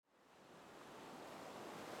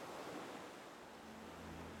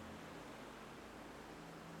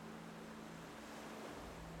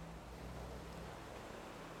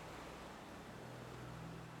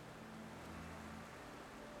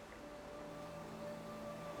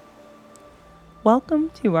Welcome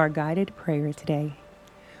to our guided prayer today.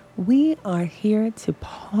 We are here to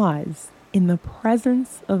pause in the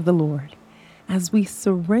presence of the Lord as we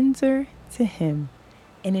surrender to Him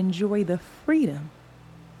and enjoy the freedom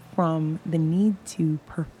from the need to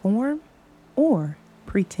perform or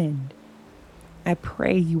pretend. I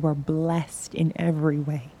pray you are blessed in every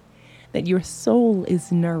way, that your soul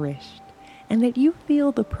is nourished, and that you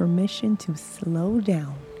feel the permission to slow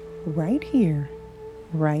down right here,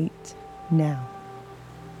 right now.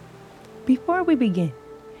 Before we begin,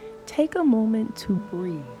 take a moment to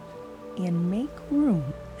breathe and make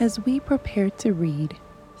room as we prepare to read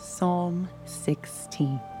Psalm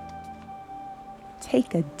 16.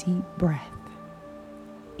 Take a deep breath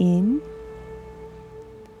in,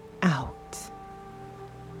 out.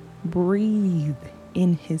 Breathe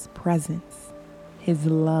in His presence, His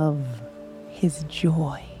love, His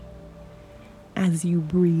joy. As you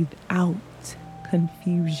breathe out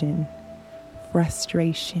confusion,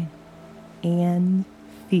 frustration, and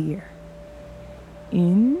fear.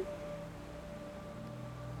 In,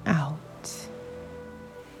 out.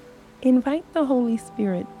 Invite the Holy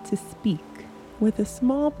Spirit to speak with a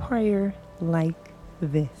small prayer like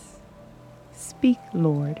this. Speak,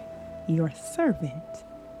 Lord, your servant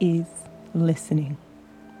is listening.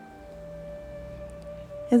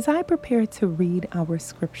 As I prepare to read our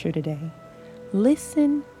scripture today,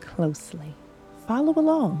 listen closely, follow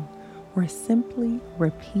along, or simply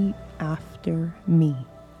repeat after me.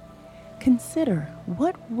 Consider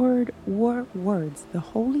what word or words the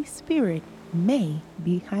Holy Spirit may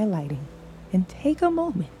be highlighting, and take a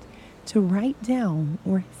moment to write down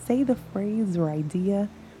or say the phrase or idea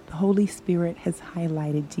the Holy Spirit has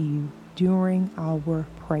highlighted to you during our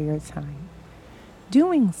prayer time.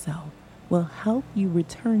 Doing so will help you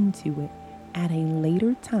return to it at a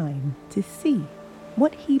later time to see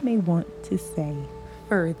what He may want to say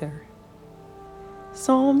further.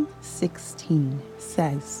 Psalm 16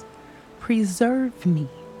 says, "Preserve me,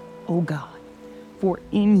 O God, for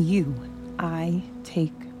in you I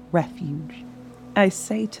take refuge. I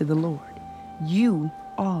say to the Lord, you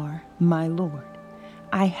are my Lord.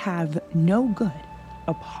 I have no good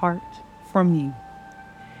apart from you.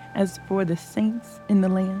 As for the saints in the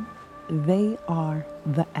land, they are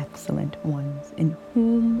the excellent ones, in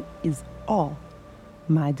whom is all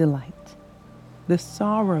my delight. The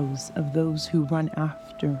sorrows of those who run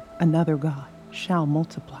after another God shall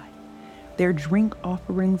multiply. Their drink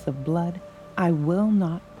offerings of blood I will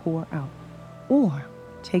not pour out, or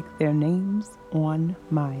take their names on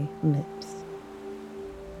my lips.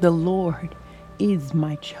 The Lord is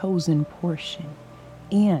my chosen portion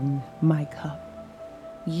and my cup.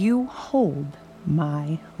 You hold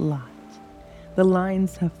my lot. The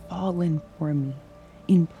lines have fallen for me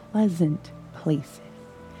in pleasant places.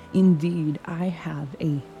 Indeed, I have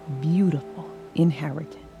a beautiful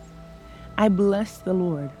inheritance. I bless the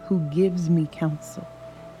Lord who gives me counsel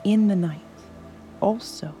in the night.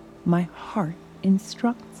 Also, my heart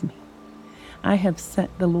instructs me. I have set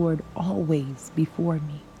the Lord always before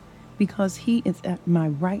me. Because He is at my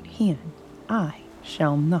right hand, I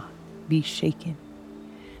shall not be shaken.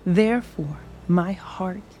 Therefore, my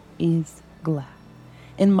heart is glad,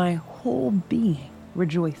 and my whole being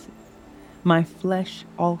rejoices. My flesh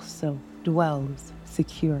also dwells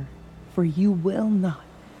secure, for you will not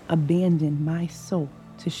abandon my soul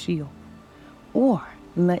to Sheol, or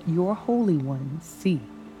let your Holy One see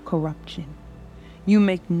corruption. You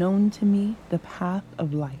make known to me the path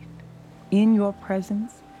of life. In your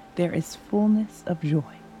presence there is fullness of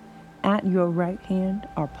joy. At your right hand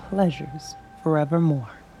are pleasures forevermore.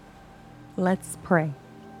 Let's pray.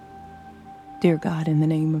 Dear God, in the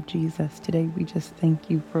name of Jesus, today we just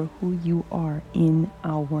thank you for who you are in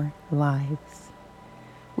our lives.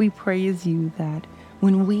 We praise you that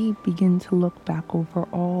when we begin to look back over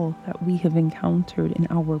all that we have encountered in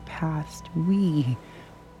our past, we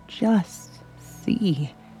just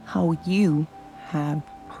see how you have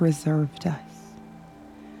preserved us.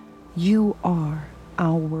 You are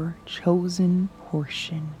our chosen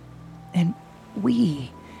portion, and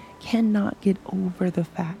we cannot get over the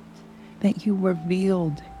fact that you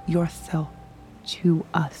revealed yourself to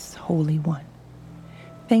us, Holy One.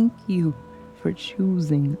 Thank you for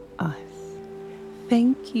choosing us.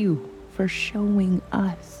 Thank you for showing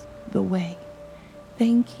us the way.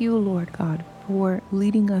 Thank you, Lord God, for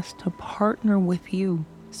leading us to partner with you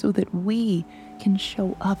so that we can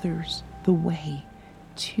show others the way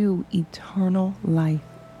to eternal life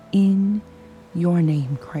in your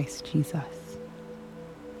name, Christ Jesus.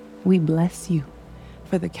 We bless you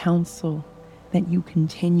for the counsel that you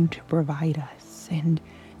continue to provide us. And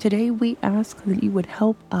today we ask that you would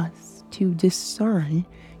help us to discern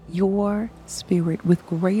your spirit with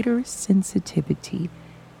greater sensitivity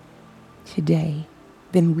today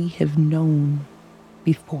than we have known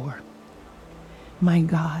before. My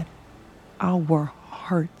God, our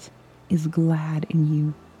heart is glad in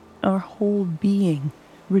you. Our whole being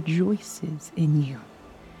rejoices in you.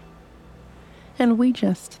 And we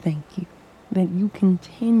just thank you that you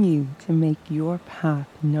continue to make your path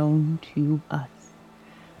known to us.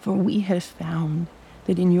 For we have found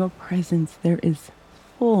that in your presence there is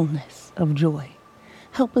fullness of joy.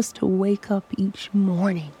 Help us to wake up each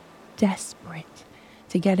morning desperate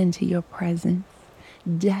to get into your presence,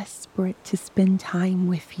 desperate to spend time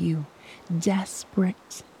with you,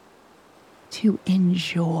 desperate to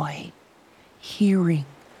enjoy hearing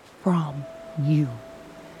from you.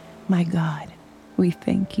 My God, we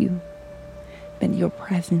thank you that your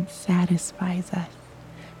presence satisfies us,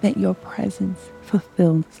 that your presence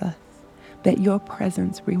fulfills us, that your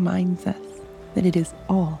presence reminds us that it is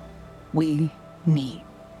all we need.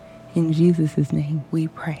 In Jesus' name we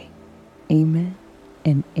pray. Amen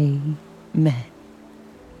and amen.